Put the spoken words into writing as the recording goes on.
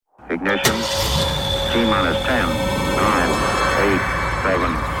Ignition. T-minus 10, 9, 8,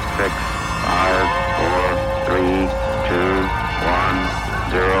 7, 6, 5, 4, 3, 2, 1,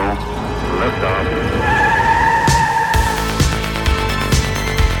 0. Liftoff.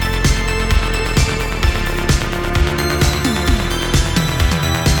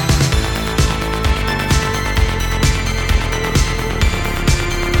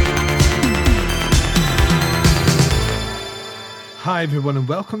 Hi everyone and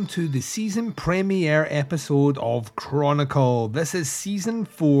welcome to the season premiere episode of Chronicle. This is season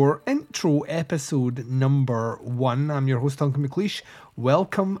 4 intro episode number 1. I'm your host Duncan McLeish.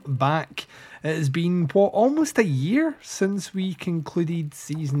 Welcome back. It has been almost a year since we concluded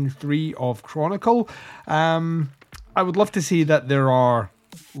season 3 of Chronicle. I would love to say that there are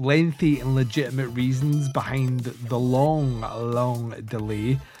lengthy and legitimate reasons behind the long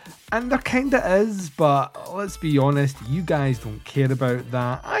delay. And there kinda is, but let's be honest, you guys don't care about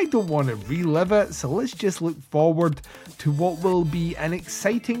that. I don't want to relive it, so let's just look forward to what will be an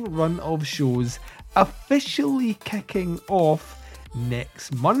exciting run of shows officially kicking off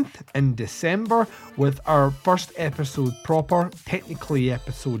next month in December with our first episode proper, technically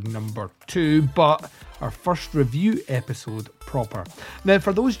episode number 2, but our first review episode proper. Now,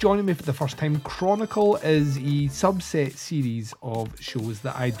 for those joining me for the first time, Chronicle is a subset series of shows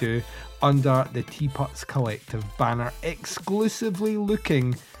that I do under the Teapots Collective banner, exclusively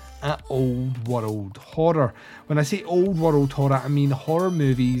looking at old world horror. When I say old world horror, I mean horror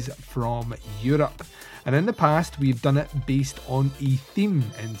movies from Europe. And in the past, we've done it based on a theme.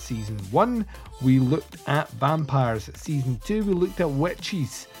 In season 1, we looked at vampires. Season 2, we looked at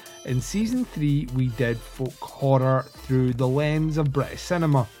witches. In season 3, we did folk horror through the lens of British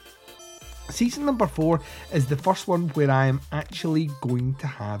cinema. Season number 4 is the first one where I am actually going to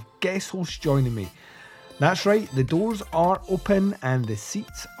have guest hosts joining me. That's right, the doors are open and the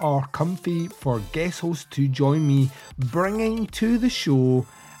seats are comfy for guest hosts to join me, bringing to the show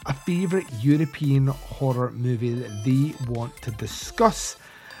a favourite European horror movie that they want to discuss.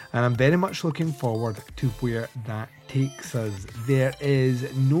 And I'm very much looking forward to where that takes us. There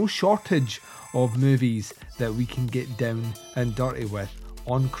is no shortage of movies that we can get down and dirty with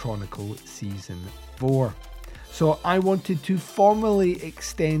on Chronicle Season 4. So I wanted to formally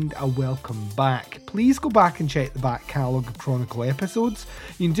extend a welcome back. Please go back and check the back catalogue of Chronicle episodes.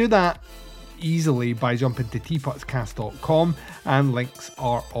 You can do that easily by jumping to teapotscast.com, and links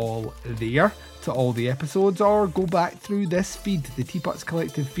are all there to all the episodes, or go back through this feed, the Teapots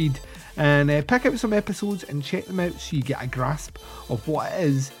Collective feed, and pick out some episodes and check them out so you get a grasp of what it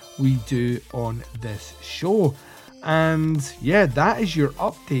is we do on this show. And yeah, that is your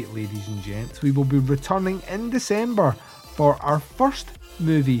update, ladies and gents. We will be returning in December for our first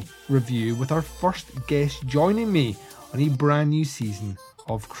movie review with our first guest joining me on a brand new season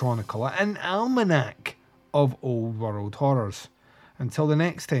of Chronicle, an almanac of old world horrors. Until the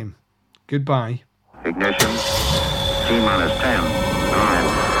next time, goodbye. Ignition. T-minus 10.